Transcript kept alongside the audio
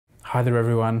Hi there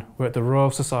everyone, we're at the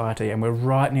Royal Society and we're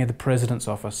right near the President's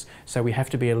office, so we have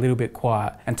to be a little bit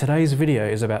quiet. And today's video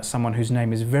is about someone whose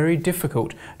name is very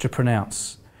difficult to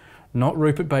pronounce. Not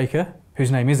Rupert Baker, whose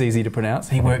name is easy to pronounce,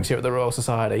 he works here at the Royal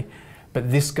Society,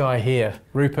 but this guy here.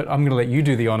 Rupert, I'm going to let you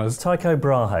do the honours. Tycho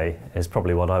Brahe is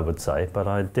probably what I would say, but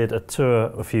I did a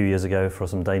tour a few years ago for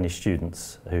some Danish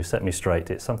students who set me straight.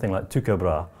 It's something like Tycho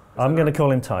Brahe. I'm going to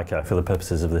call him Tycho for the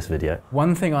purposes of this video.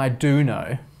 One thing I do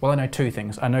know, well I know two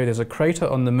things. I know there's a crater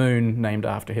on the moon named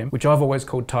after him, which I've always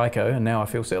called Tycho, and now I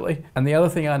feel silly. And the other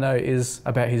thing I know is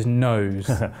about his nose.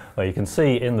 Well, you can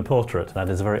see in the portrait that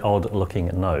is a very odd looking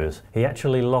nose. He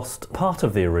actually lost part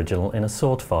of the original in a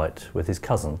sword fight with his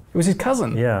cousin. It was his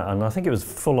cousin? Yeah, and I think it was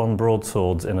full-on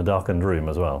broadswords in a darkened room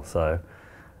as well. So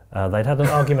they'd had an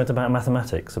argument about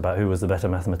mathematics, about who was the better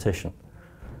mathematician.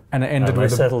 And it ended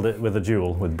with they settled it with a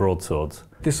duel with broadswords.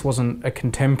 This wasn't a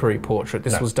contemporary portrait,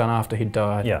 this was done after he'd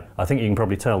died. Yeah, I think you can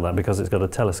probably tell that because it's got a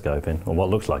telescope in, or what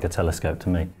looks like a telescope to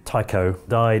me. Tycho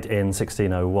died in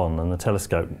 1601 and the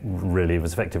telescope really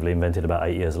was effectively invented about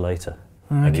 8 years later.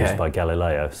 And used by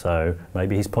Galileo, so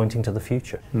maybe he's pointing to the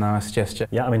future. Nice gesture.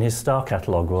 Yeah, I mean his star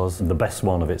catalogue was the best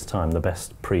one of its time, the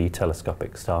best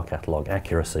pre-telescopic star catalogue.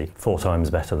 Accuracy 4 times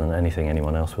better than anything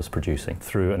anyone else was producing,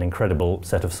 through an incredible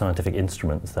set of scientific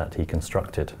instruments that he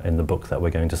constructed in the book that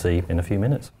we're going to see in a few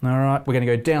minutes. All right, we're going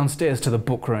to go downstairs to the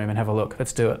book room and have a look.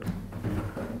 Let's do it.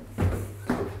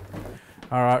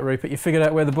 All right, Rupert, you figured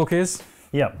out where the book is?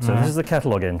 Yeah, so this is the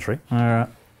catalogue entry. All right.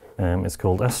 It's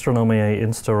called Astronomiae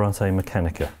Instaurate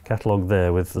Mechanica. Catalogue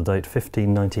there with the date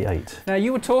 1598. Now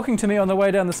you were talking to me on the way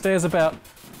down the stairs about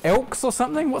elks or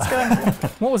something? What's going on?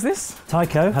 What was this?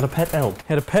 Tycho had a pet elk.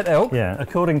 Had a pet elk? Yeah.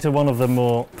 According to one of the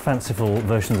more fanciful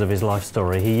versions of his life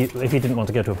story, if he didn't want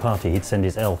to go to a party, he'd send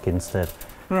his elk instead.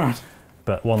 Right.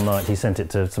 But one night he sent it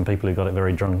to some people who got it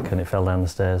very drunk and it fell down the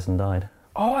stairs and died.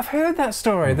 Oh, I've heard that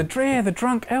story. The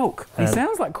drunk elk. He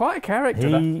sounds like quite a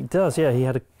character. He does, yeah. He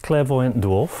had a clairvoyant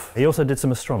dwarf. He also did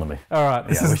some astronomy. All right.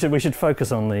 We should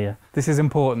focus on the... this is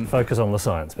important. Focus on the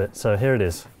science bit. So here it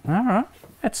is. All right.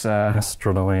 It's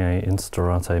Astronomiae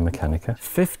Instaurate Mechanica.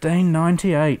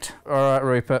 1598. All right,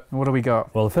 Rupert, what do we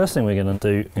got? Well, the first thing we're going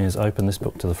to do is open this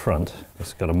book to the front.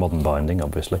 It's got a modern binding,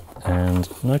 obviously. And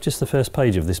notice the first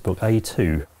page of this book,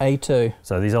 A2. A2.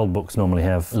 So these old books normally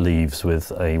have leaves with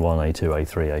A1, A2,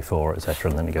 A3, A4,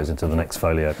 etc. and then it goes into the next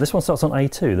folio. This one starts on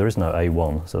A2. There is no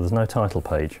A1, so there's no title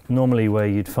page. Normally where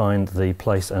you'd find the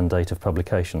place and date of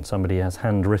publication. Somebody has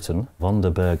handwritten, von der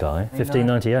Bergei,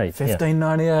 1598.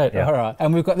 1598, yeah. All right.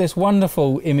 And we've got this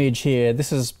wonderful image here.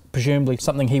 This is presumably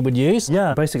something he would use?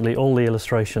 Yeah, basically all the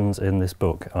illustrations in this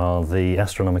book are the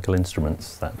astronomical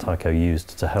instruments that Tycho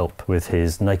used to help with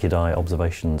his naked eye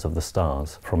observations of the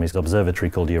stars from his observatory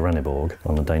called Uraniborg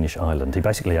on a Danish island. He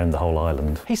basically owned the whole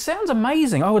island. He sounds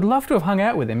amazing. I would love to have hung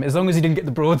out with him as long as he didn't get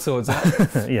the broadswords out.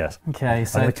 Yes. Okay,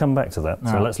 so... I'm going to come back to that.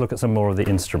 So let's look at some more of the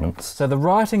instruments. So the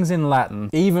writing's in Latin.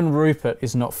 Even Rupert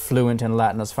is not fluent in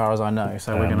Latin as far as I know,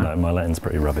 so we're going to... No, my Latin's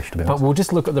pretty rubbish, to be honest. But we'll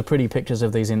just look at the pretty pictures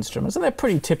of these instruments, and they're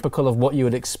pretty typical of what you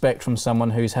would expect from someone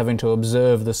who's having to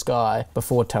observe the sky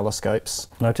before telescopes.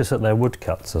 Notice that they're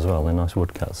woodcuts as well. They're nice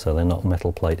woodcuts, so they're not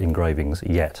metal plate engravings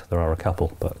yet. There are a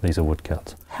couple, but these are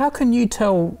woodcuts. How can you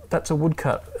tell that's a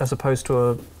woodcut as opposed to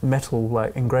a metal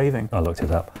like engraving? I looked it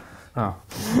up. Oh.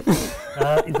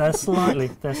 They're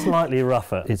slightly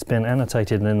rougher. It's been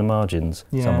annotated in the margins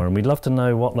somewhere, and we'd love to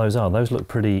know what those are. Those look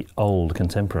pretty old,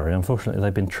 contemporary. Unfortunately,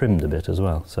 they've been trimmed a bit as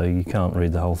well, so you can't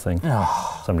read the whole thing.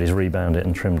 Oh. Somebody's rebound it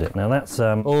and trimmed it. Now that's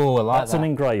that's an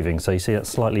engraving, so you see that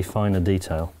slightly finer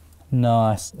detail.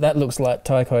 Nice. That looks like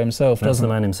Tycho himself, doesn't it? That's the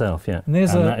man himself, yeah. And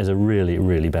that is a really,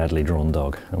 really badly drawn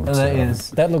dog. That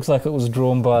is. That looks like it was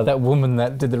drawn by that woman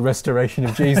that did the restoration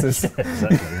of Jesus. Yeah,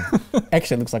 exactly.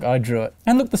 Actually, it looks like I drew it.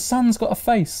 And look, the sun's got a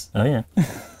face. Oh, yeah.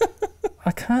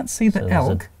 I can't see the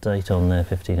elk. There's a date on there,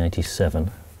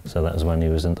 1587. So that was when he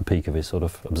was at the peak of his sort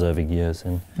of observing years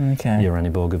in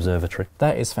Uraniborg Observatory.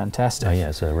 That is fantastic. Oh, yeah,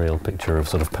 it's a real picture of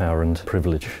sort of power and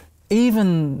privilege.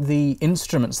 Even the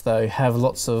instruments, though, have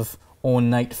lots of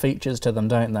ornate features to them,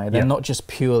 don't they? They're not just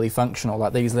purely functional,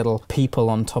 like these little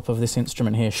people on top of this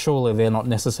instrument here. Surely they're not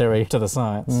necessary to the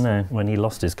science. No. When he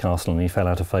lost his castle and he fell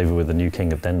out of favour with the new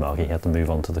king of Denmark, he had to move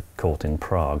on to the court in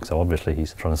Prague. So obviously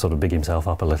he's trying to sort of big himself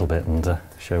up a little bit and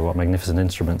show what magnificent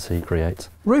instruments he creates.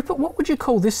 Rupert, what would you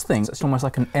call this thing? It's almost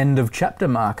like an end of chapter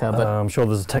marker, but... I'm sure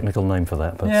there's a technical name for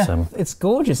that, but... Yeah, it's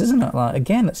gorgeous, isn't it? Like,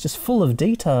 again, it's just full of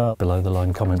detail. Below the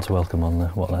line comments welcome on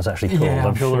what that's actually called. Yeah,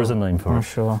 I'm sure there is a name for it. I'm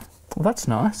sure. Well, that's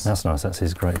nice. That's nice. That's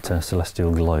his great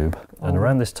celestial globe. And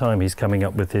around this time, he's coming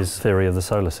up with his theory of the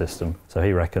solar system. So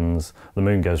he reckons the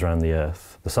moon goes around the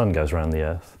Earth, the sun goes around the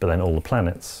Earth, but then all the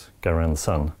planets go around the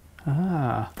sun.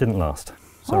 Ah. Didn't last.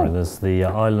 Sorry, there's the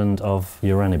island of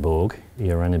Uraniborg,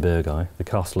 the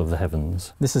castle of the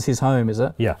heavens. This is his home, is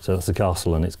it? Yeah, so that's the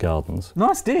castle and its gardens.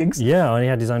 Nice digs. Yeah, and he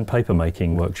had his own paper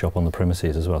making workshop on the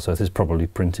premises as well. So this is probably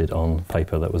printed on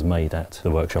paper that was made at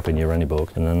the workshop in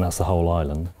Uraniborg, and then that's the whole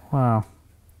island. Wow.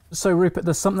 So Rupert,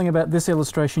 there's something about this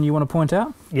illustration you want to point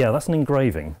out? Yeah, that's an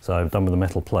engraving, so done with a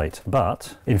metal plate.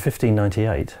 But in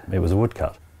 1598, it was a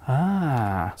woodcut.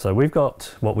 Ah. So we've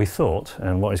got what we thought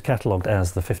and what is catalogued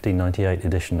as the 1598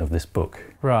 edition of this book.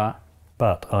 Right.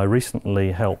 But I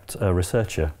recently helped a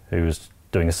researcher who was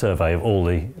doing a survey of all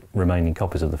the remaining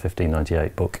copies of the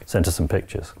 1598 book, sent her some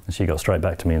pictures, and she got straight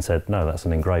back to me and said, no, that's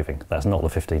an engraving. That's not the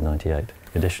 1598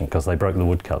 edition, because they broke the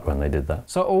woodcut when they did that.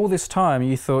 So all this time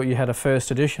you thought you had a first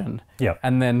edition? Yeah.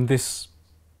 And then this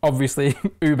obviously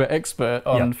uber expert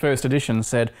on first edition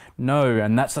said no,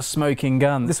 and that's a smoking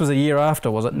gun. This was a year after,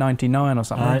 was it 99 or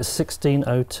something? It's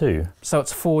 1602. So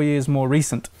it's 4 years more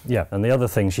recent. Yeah, and the other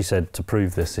thing she said to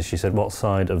prove this is she said, what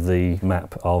side of the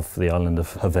map of the island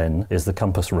of Haran is the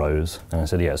compass rose? And I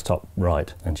said, yeah, it's top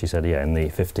right. And she said, yeah, in the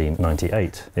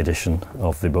 1598 edition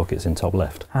of the book, it's in top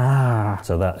left. Ah.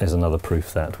 So that is another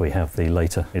proof that we have the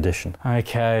later edition.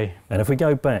 Okay. And if we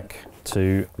go back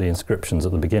to the inscriptions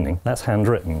at the beginning, that's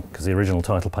handwritten because the original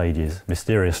title page is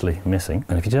mysteriously missing.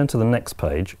 And if you turn to the next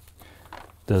page,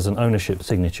 there's an ownership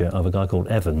signature of a guy called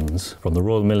Evans from the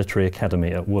Royal Military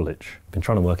Academy at Woolwich. I've been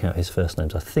trying to work out his first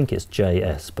names. I think it's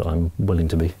JS, but I'm willing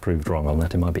to be proved wrong on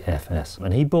that. It might be FS.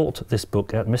 And he bought this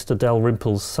book at Mr.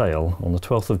 Dalrymple's sale on the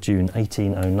 12th of June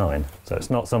 1809. So it's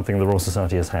not something the Royal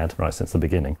Society has had right since the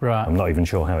beginning. Right. I'm not even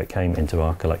sure how it came into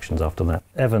our collections after that.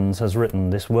 Evans has written,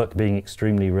 this work being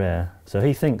extremely rare. So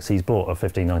he thinks he's bought a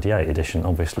 1598 edition,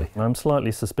 obviously. I'm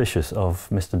slightly suspicious of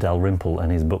Mr. Dalrymple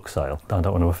and his book sale. I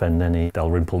don't want to offend any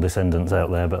Dalrymple descendants out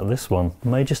there, but this one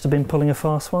may just have been pulling a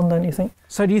fast one, don't you think?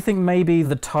 So do you think maybe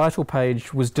the title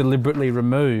page was deliberately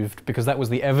removed because that was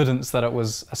the evidence that it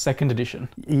was a second edition?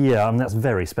 Yeah, I mean, that's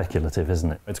very speculative,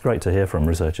 isn't it? It's great to hear from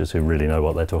researchers who really know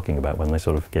what they're talking about when they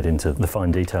sort of get into the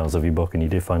fine details of your book, and you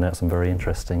do find out some very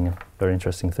interesting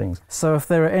things. So if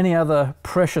there are any other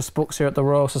precious books here at the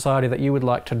Royal Society that you would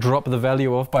like to drop the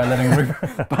value of by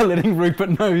letting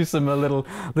Rupert know some little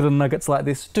nuggets like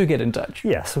this, do get in touch.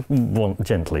 Yes,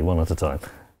 gently, one at a time.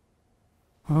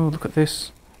 Oh, look at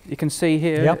this. You can see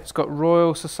here, It's got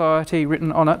Royal Society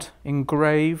written on it,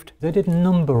 engraved. They did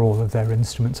number all of their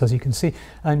instruments, as you can see,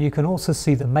 and you can also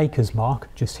see the maker's mark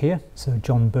just here. So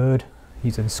John Bird,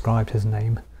 he's inscribed his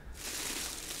name.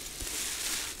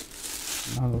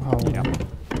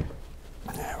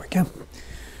 There we go.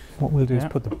 What we'll do is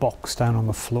put the box down on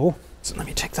the floor. So let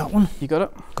me take that one. You got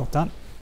it? Got that.